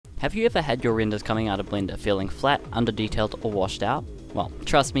Have you ever had your renders coming out of Blender feeling flat, under-detailed, or washed out? Well,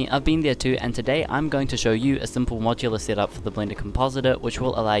 trust me, I've been there too, and today I'm going to show you a simple modular setup for the Blender Compositor which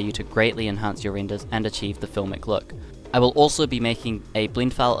will allow you to greatly enhance your renders and achieve the filmic look. I will also be making a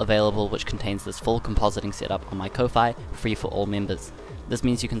blend file available which contains this full compositing setup on my Ko-Fi, free for all members. This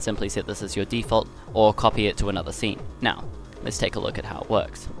means you can simply set this as your default, or copy it to another scene. Now, let's take a look at how it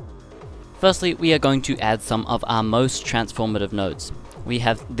works. Firstly, we are going to add some of our most transformative nodes. We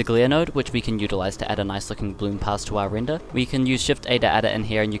have the glare node, which we can utilize to add a nice looking bloom pass to our render. We can use Shift A to add it in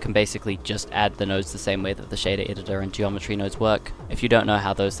here, and you can basically just add the nodes the same way that the shader editor and geometry nodes work. If you don't know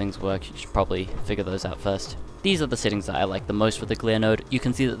how those things work, you should probably figure those out first. These are the settings that I like the most for the glare node. You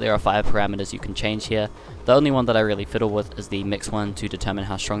can see that there are 5 parameters you can change here. The only one that I really fiddle with is the mix one to determine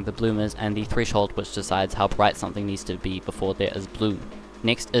how strong the bloom is, and the threshold which decides how bright something needs to be before there is bloom.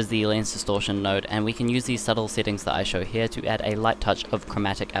 Next is the lens distortion node, and we can use these subtle settings that I show here to add a light touch of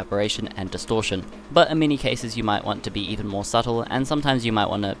chromatic aberration and distortion. But in many cases you might want to be even more subtle, and sometimes you might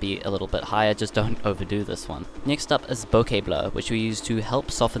want to be a little bit higher, just don't overdo this one. Next up is bokeh blur, which we use to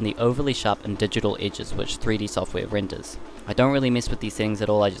help soften the overly sharp and digital edges which 3D software renders. I don't really mess with these settings at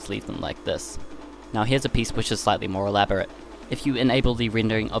all, I just leave them like this. Now here's a piece which is slightly more elaborate. If you enable the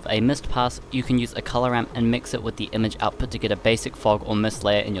rendering of a mist pass, you can use a color ramp and mix it with the image output to get a basic fog or mist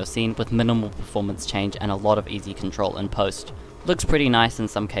layer in your scene with minimal performance change and a lot of easy control in post. Looks pretty nice in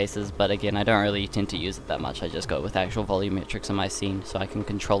some cases, but again I don't really tend to use it that much. I just go with actual volumetrics in my scene so I can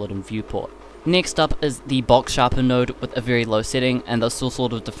control it in viewport. Next up is the box sharpen node with a very low setting, and they'll still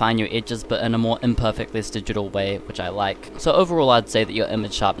sort of define your edges but in a more imperfect, less digital way, which I like. So overall I'd say that your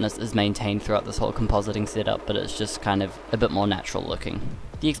image sharpness is maintained throughout this whole compositing setup, but it's just kind of a bit more natural looking.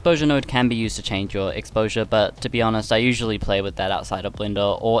 The exposure node can be used to change your exposure, but to be honest I usually play with that outside of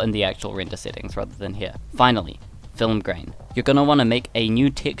Blender or in the actual render settings rather than here. Finally, film grain. You're going to want to make a new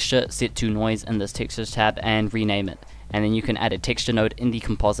texture set to noise in this textures tab and rename it, and then you can add a texture node in the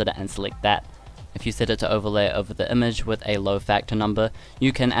compositor and select that. If you set it to overlay over the image with a low factor number,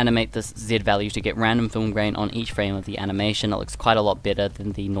 you can animate this Z value to get random film grain on each frame of the animation. It looks quite a lot better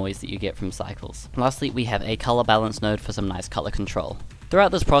than the noise that you get from cycles. Lastly, we have a color balance node for some nice color control.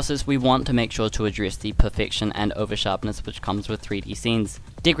 Throughout this process, we want to make sure to address the perfection and oversharpness which comes with 3D scenes.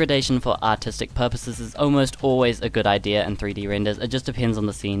 Degradation for artistic purposes is almost always a good idea in 3D renders. It just depends on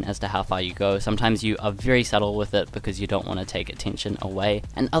the scene as to how far you go. Sometimes you are very subtle with it because you don't want to take attention away,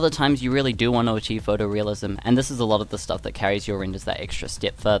 and other times you really do want to achieve photorealism, and this is a lot of the stuff that carries your renders that extra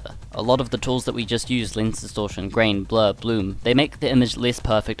step further. A lot of the tools that we just used, lens distortion, grain, blur, bloom, they make the image less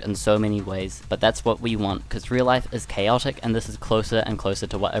perfect in so many ways, but that's what we want because real life is chaotic and this is closer and closer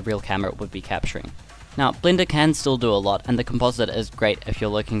to what a real camera would be capturing. Now, Blender can still do a lot, and the compositor is great if you're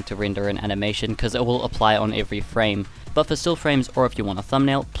looking to render an animation because it will apply on every frame. But for still frames, or if you want a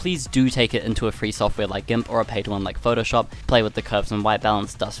thumbnail, please do take it into a free software like GIMP or a paid one like Photoshop. Play with the curves and white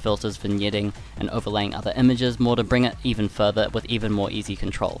balance, dust filters, vignetting, and overlaying other images more to bring it even further with even more easy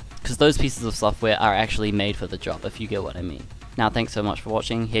control. Because those pieces of software are actually made for the job, if you get what I mean. Now, thanks so much for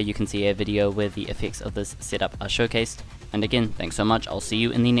watching. Here you can see a video where the effects of this setup are showcased. And again, thanks so much. I'll see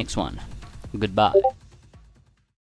you in the next one. Goodbye.